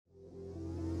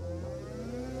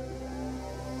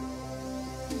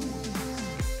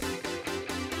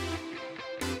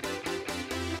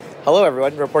Hello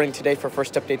everyone, reporting today for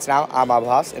First Updates Now, I'm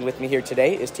Abbas, and with me here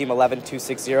today is Team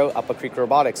 11260 Up-A-Creek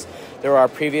Robotics. They were our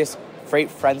previous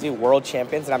Freight Frenzy World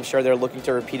Champions, and I'm sure they're looking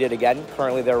to repeat it again.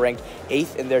 Currently they're ranked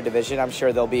 8th in their division. I'm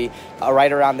sure they'll be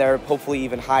right around there, hopefully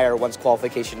even higher once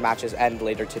qualification matches end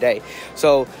later today.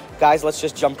 So guys, let's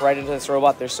just jump right into this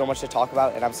robot. There's so much to talk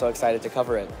about, and I'm so excited to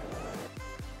cover it.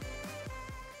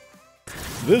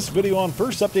 This video on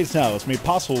First Updates Now is made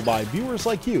possible by viewers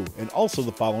like you and also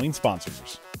the following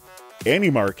sponsors.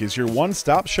 AndyMark is your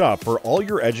one-stop shop for all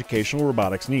your educational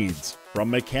robotics needs.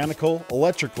 From mechanical,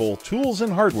 electrical, tools,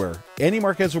 and hardware,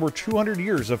 AndyMark has over 200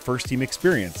 years of first-team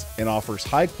experience and offers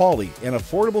high-quality and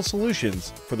affordable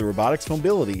solutions for the robotics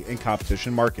mobility and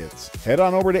competition markets. Head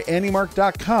on over to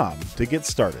andymark.com to get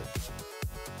started.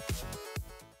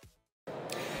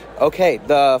 Okay,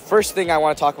 the first thing I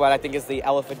want to talk about, I think, is the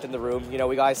elephant in the room. You know,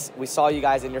 we saw you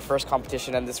guys in your first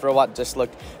competition, and this robot just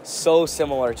looked so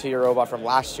similar to your robot from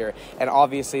last year. And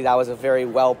obviously, that was a very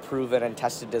well-proven and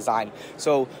tested design.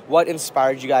 So what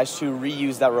inspired you guys to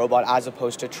reuse that robot as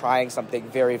opposed to trying something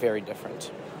very, very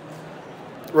different?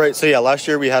 Right, so yeah, last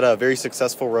year we had a very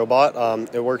successful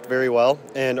robot. It worked very well.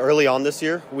 And early on this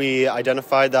year, we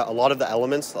identified that a lot of the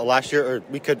elements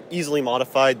we could easily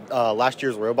modify last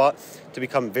year's robot to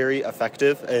become very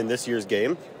effective in this year's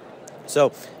game.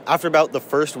 So after about the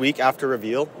first week after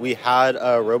reveal, we had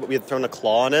a robot, we had thrown a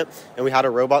claw on it, and we had a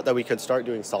robot that we could start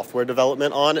doing software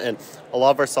development on. And a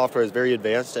lot of our software is very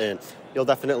advanced, and you'll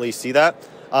definitely see that.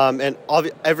 And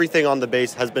everything on the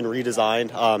base has been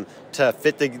redesigned to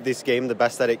fit this game the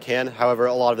best that it can. However,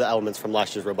 a lot of the elements from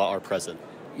last year's robot are present.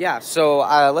 Yeah, so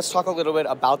let's talk a little bit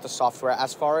about the software.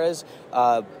 As far as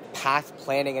path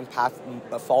planning and path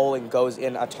following goes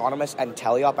in autonomous and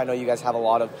teleop, I know you guys have a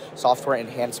lot of software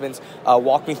enhancements.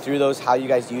 Walk me through those, how you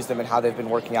guys use them, and how they've been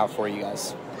working out for you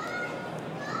guys.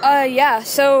 Yeah,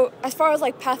 so as far as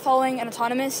like path following and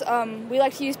autonomous, we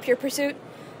like to use peer pursuit,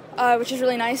 which is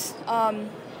really nice.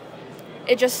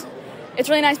 It's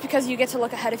really nice because you get to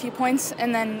look ahead a few points,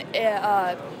 and then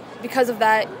because of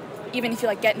that, even if you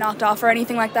like get knocked off or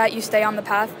anything like that, you stay on the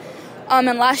path. And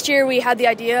last year we had the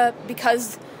idea,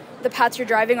 because the paths you're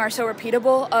driving are so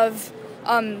repeatable, of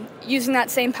using that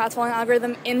same path following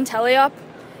algorithm in teleop.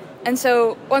 And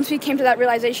so once we came to that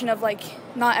realization of like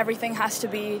not everything has to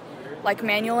be like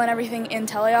manual and everything in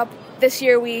teleop, this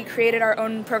year we created our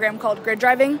own program called grid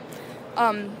driving,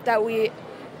 that we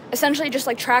essentially just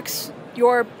like tracks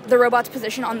the robot's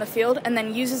position on the field and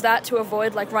then uses that to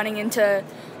avoid like running into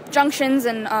junctions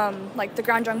and like the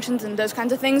ground junctions and those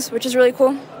kinds of things, which is really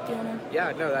cool.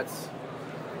 Yeah, no,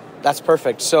 that's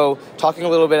perfect. So talking a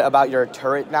little bit about your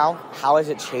turret now, how has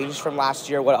it changed from last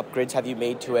year? What upgrades have you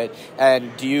made to it?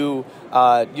 And do you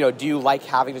like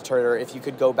having the turret, or if you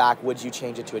could go back, would you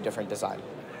change it to a different design?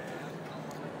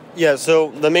 Yeah,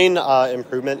 so the main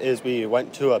improvement is we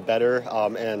went to a better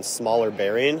and smaller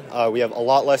bearing. We have a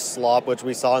lot less slop, which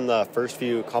we saw in the first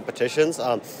few competitions.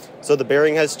 So the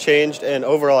bearing has changed, and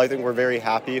overall I think we're very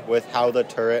happy with how the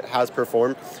turret has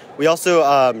performed. We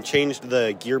also changed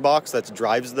the gearbox that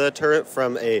drives the turret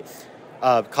from a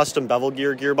custom bevel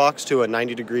gearbox to a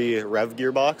 90-degree rev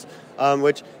gearbox,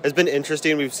 which has been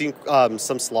interesting. We've seen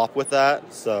some slop with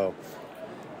that, so...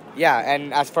 Yeah,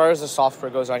 and as far as the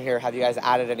software goes on here, have you guys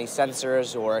added any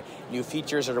sensors or new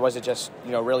features, or was it just,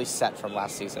 really set from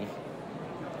last season?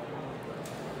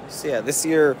 So yeah, this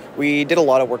year we did a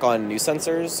lot of work on new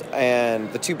sensors,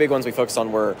 and the two big ones we focused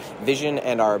on were vision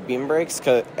and our beam brakes,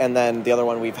 and then the other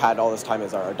one we've had all this time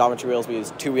is our odometry wheels. We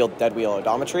use two-wheel dead wheel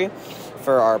odometry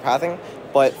for our pathing.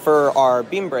 But for our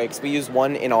beam brakes, we use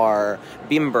one in our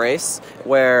beam brace,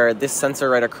 where this sensor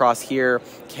right across here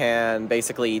can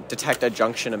basically detect a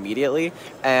junction immediately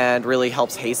and really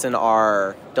helps hasten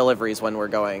our deliveries when we're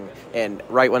going in.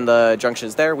 Right when the junction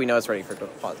is there, we know it's ready for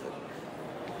deposit.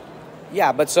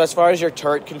 Yeah, but so as far as your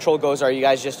turret control goes, are you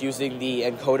guys just using the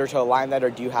encoder to align that, or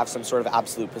do you have some sort of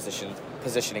absolute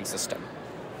positioning system?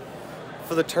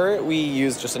 For the turret, we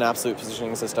use just an absolute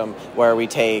positioning system where we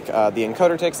take the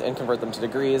encoder ticks and convert them to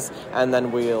degrees, and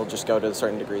then we'll just go to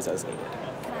certain degrees as needed.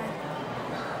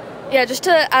 Yeah, just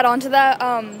to add on to that,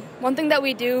 one thing that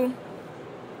we do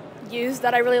use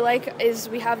that I really like is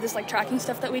we have this like tracking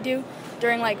stuff that we do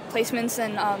during like placements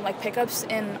and like pickups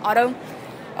in auto.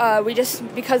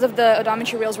 Because of the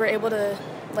odometry wheels, we're able to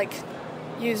like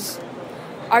use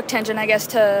arctangent, I guess,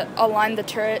 to align the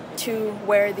turret to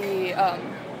where the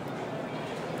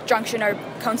junction or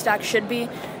cone stack should be,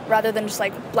 rather than just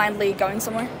like blindly going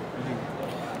somewhere.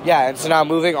 Yeah, and so now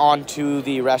moving on to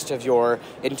the rest of your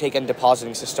intake and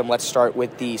depositing system, let's start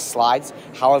with the slides.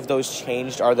 How have those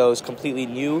changed? Are those completely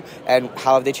new? And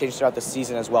how have they changed throughout the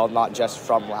season as well, not just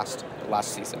from last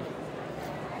last season?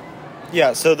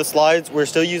 Yeah, so the slides, we're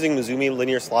still using Mizumi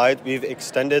linear slides. We've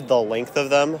extended the length of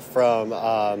them from,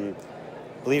 I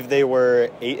believe they were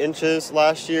 8 inches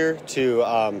last year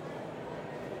to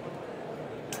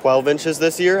 12 inches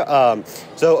this year.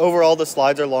 So overall, the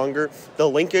slides are longer. The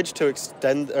linkage to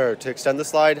extend the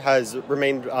slide has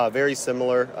remained very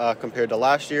similar compared to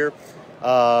last year.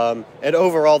 And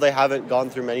overall, they haven't gone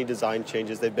through many design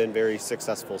changes. They've been very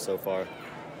successful so far.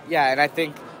 Yeah, and I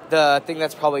think the thing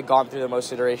that's probably gone through the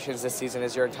most iterations this season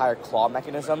is your entire claw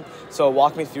mechanism. So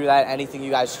walk me through that, anything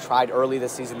you guys tried early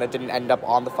this season that didn't end up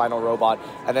on the final robot,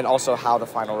 and then also how the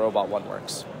final robot one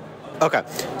works. Okay,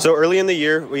 so early in the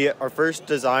year, our first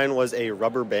design was a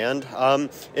rubber band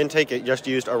intake. It just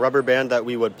used a rubber band that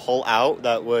we would pull out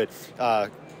that would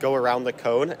go around the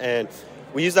cone, and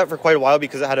we used that for quite a while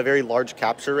because it had a very large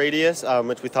capture radius,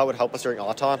 which we thought would help us during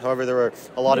Auton. However, there were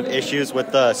a lot of issues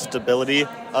with the stability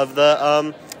of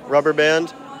the rubber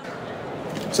band.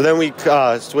 So then we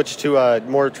switched to a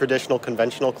more traditional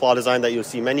conventional claw design that you'll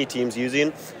see many teams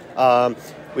using.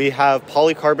 We have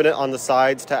polycarbonate on the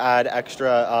sides to add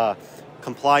extra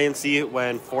compliancy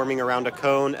when forming around a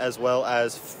cone, as well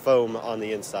as foam on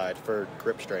the inside for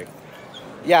grip strength.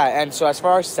 Yeah, and so as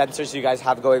far as sensors you guys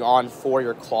have going on for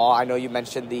your claw, I know you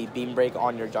mentioned the beam brake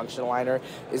on your junction aligner.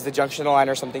 Is the junction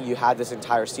aligner something you had this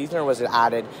entire season, or was it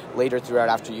added later throughout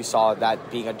after you saw that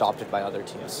being adopted by other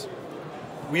teams?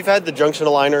 We've had the junction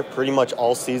aligner pretty much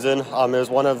all season. It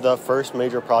was one of the first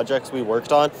major projects we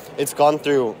worked on. It's gone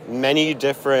through many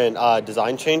different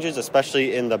design changes,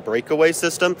 especially in the breakaway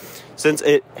system. Since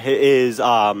it is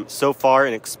so far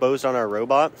and exposed on our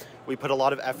robot, we put a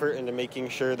lot of effort into making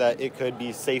sure that it could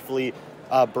be safely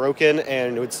broken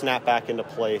and it would snap back into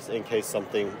place in case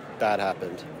something bad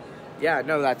happened. Yeah,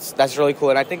 no, that's really cool.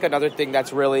 And I think another thing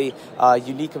that's really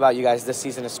unique about you guys this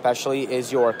season especially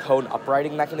is your cone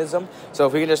uprighting mechanism. So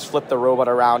if we can just flip the robot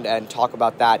around and talk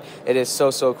about that, it is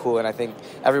so, so cool. And I think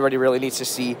everybody really needs to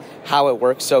see how it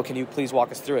works. So can you please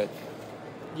walk us through it?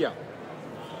 Yeah.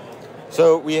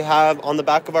 So we have on the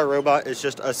back of our robot is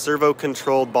just a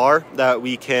servo-controlled bar that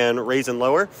we can raise and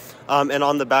lower. And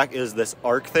on the back is this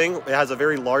arc thing. It has a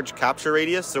very large capture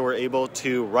radius, so we're able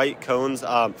to write cones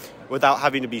without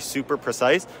having to be super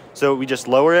precise. So we just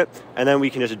lower it, and then we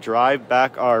can just drive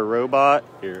back our robot.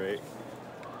 Here, right?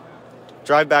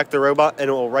 Drive back the robot, and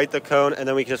it will write the cone, and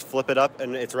then we can just flip it up,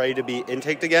 and it's ready to be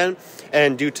intaked again.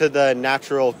 And due to the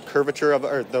natural curvature of,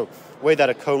 or the way that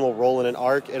a cone will roll in an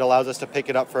arc, it allows us to pick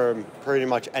it up from pretty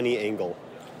much any angle.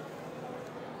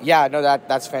 Yeah, no,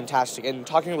 that's fantastic. And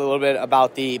talking a little bit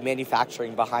about the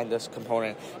manufacturing behind this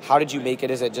component, how did you make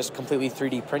it? Is it just completely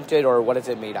 3D printed, or what is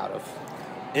it made out of?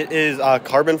 It is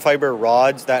carbon fiber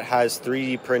rods that has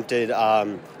 3D printed,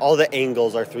 all the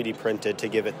angles are 3D printed to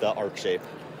give it the arc shape.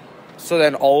 So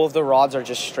then all of the rods are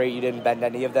just straight, you didn't bend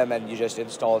any of them, and you just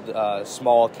installed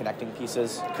small connecting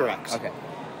pieces? Correct. Okay.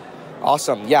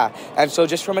 Awesome, yeah. And so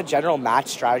just from a general match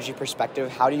strategy perspective,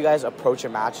 how do you guys approach a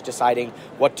match, deciding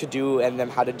what to do and then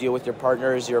how to deal with your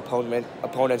partners, your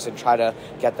opponents, and try to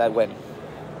get that win?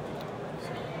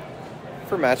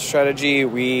 For match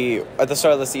strategy, at the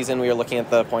start of the season, we were looking at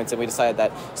the points, and we decided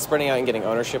that spreading out and getting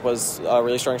ownership was a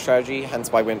really strong strategy,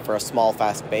 hence why we went for a small,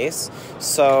 fast base.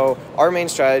 So our main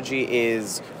strategy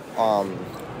is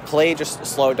play just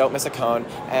slow, don't miss a cone,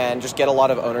 and just get a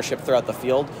lot of ownership throughout the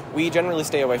field. We generally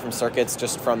stay away from circuits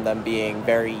just from them being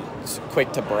very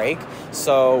quick to break.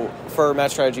 So for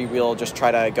match strategy, we'll just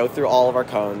try to go through all of our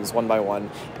cones one by one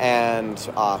and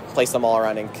place them all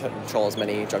around and control as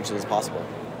many junctions as possible.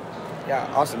 Yeah,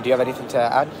 awesome. Do you have anything to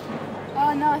add?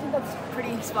 No, I think that's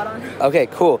pretty spot on. Okay,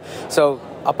 cool. So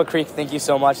Up-A-Creek, thank you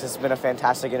so much. This has been a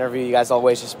fantastic interview. You guys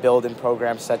always just build and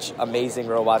program such amazing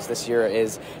robots. This year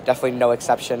is definitely no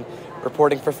exception.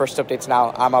 Reporting for First Updates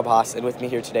Now, I'm Abbas, and with me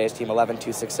here today is Team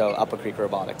 11260 Up-A-Creek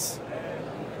Robotics.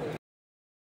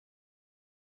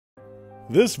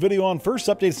 This video on First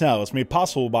Updates Now is made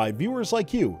possible by viewers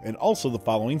like you and also the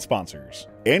following sponsors.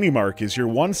 AnyMark is your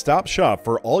one-stop shop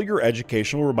for all your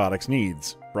educational robotics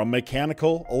needs. From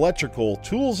mechanical, electrical,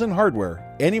 tools, and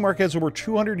hardware, AnyMark has over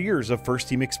 200 years of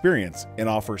first-team experience and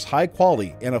offers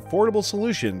high-quality and affordable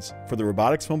solutions for the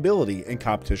robotics mobility and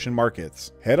competition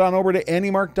markets. Head on over to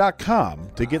anymark.com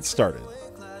to get started.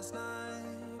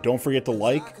 Don't forget to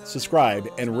like, subscribe,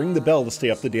 and ring the bell to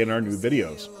stay up to date on our new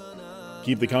videos.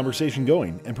 Keep the conversation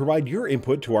going and provide your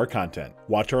input to our content.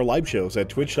 Watch our live shows at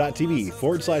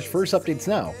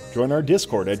twitch.tv/firstupdatesnow. Join our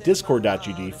Discord at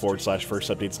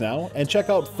discord.gg/firstupdatesnow and check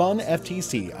out Fun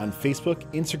FTC on Facebook,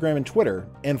 Instagram, and Twitter,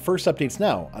 and First Updates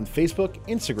Now on Facebook,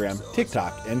 Instagram,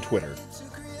 TikTok, and Twitter.